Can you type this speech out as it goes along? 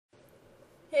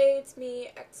Hey, it's me,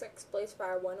 XX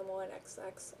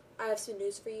BlazeFire101XX. I have some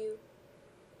news for you.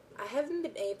 I haven't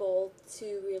been able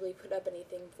to really put up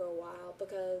anything for a while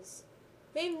because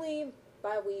mainly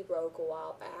my Wii broke a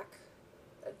while back,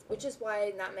 which is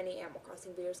why not many Animal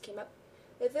Crossing videos came up.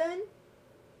 And then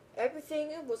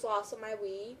everything was lost on my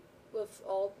Wii with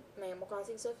all my Animal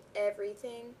Crossing stuff,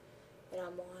 everything. And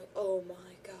I'm like, oh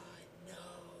my god, no.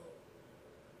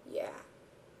 Yeah.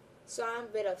 So I'm a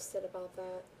bit upset about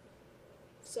that.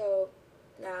 So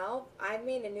now I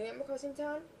made a new Animal Crossing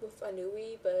town with a new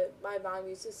Wii, but my mom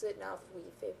uses it now for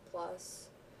Wii Fit Plus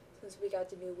since we got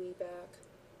the new Wii back.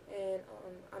 And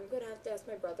I'm gonna have to ask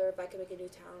my brother if I can make a new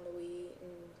town on the Wii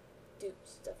and do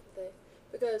stuff with it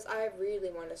because I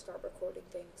really want to start recording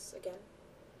things again.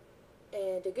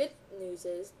 And the good news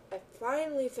is I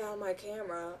finally found my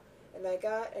camera and I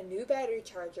got a new battery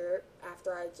charger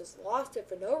after I just lost it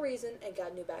for no reason and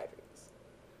got new batteries.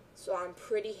 So I'm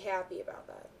pretty happy about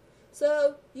that.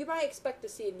 So you might expect to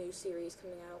see a new series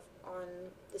coming out on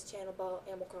this channel about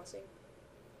Animal Crossing.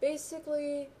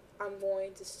 Basically, I'm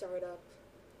going to start up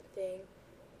the thing.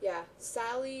 Yeah,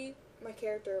 Sally, my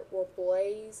character, or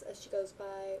Blaze as she goes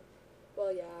by.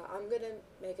 Well, yeah, I'm gonna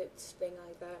make it thing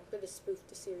like that. I'm gonna spoof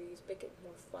the series, make it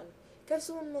more fun. Kind of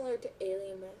similar to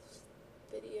Alien Myth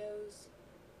videos.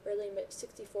 Alien Myth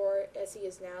 64 as he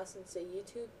is now, since the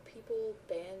YouTube people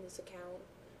banned his account,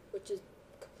 which is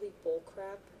complete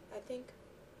bullcrap, I think.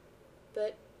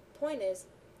 But point is,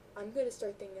 I'm gonna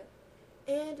start thinking,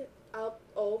 and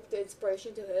the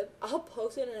inspiration to him, I'll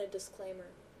post it in a disclaimer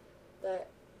that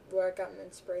where I got my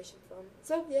inspiration from.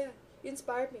 So yeah, you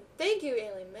inspired me. Thank you,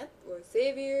 Alien Myth, or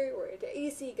Xavier, or the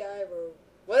AC guy, or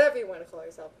whatever you want to call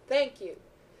yourself. Thank you.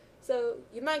 So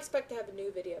you might expect to have a new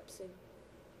video up soon.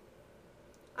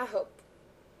 I hope.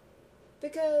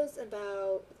 Because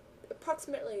about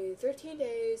approximately 13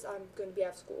 days, I'm going to be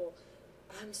out of school.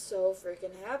 I'm so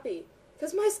freaking happy.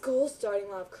 Because my school's starting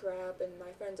a lot of crap, and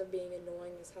my friends are being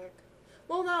annoying as heck.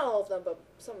 Well, not all of them, but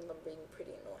some of them being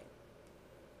pretty annoying.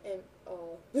 And,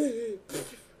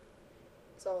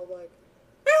 it's all like,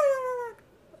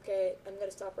 okay, I'm going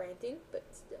to stop ranting, but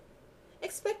still.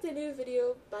 Expect a new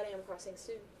video about Animal Crossing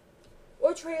soon.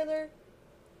 Or trailer.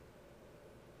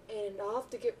 And I'll have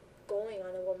to get going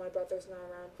on it when my brother's not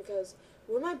around, because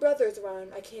when my brother's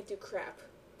around, I can't do crap.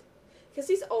 Because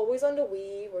he's always on the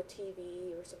Wii or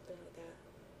TV or something like that,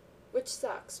 which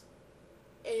sucks.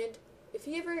 And if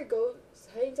he ever goes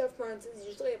hangs out for friends, it's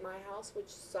usually at my house, which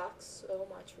sucks so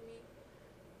much for me.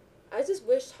 I just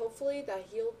wish, hopefully, that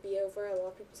he'll be over at a lot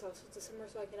of people's houses this summer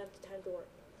so I can have the time to work.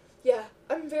 Yeah,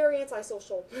 I'm very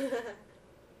antisocial.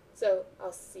 So,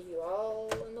 I'll see you all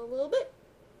in a little bit.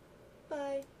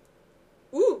 Bye.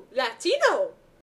 Ooh, Latino!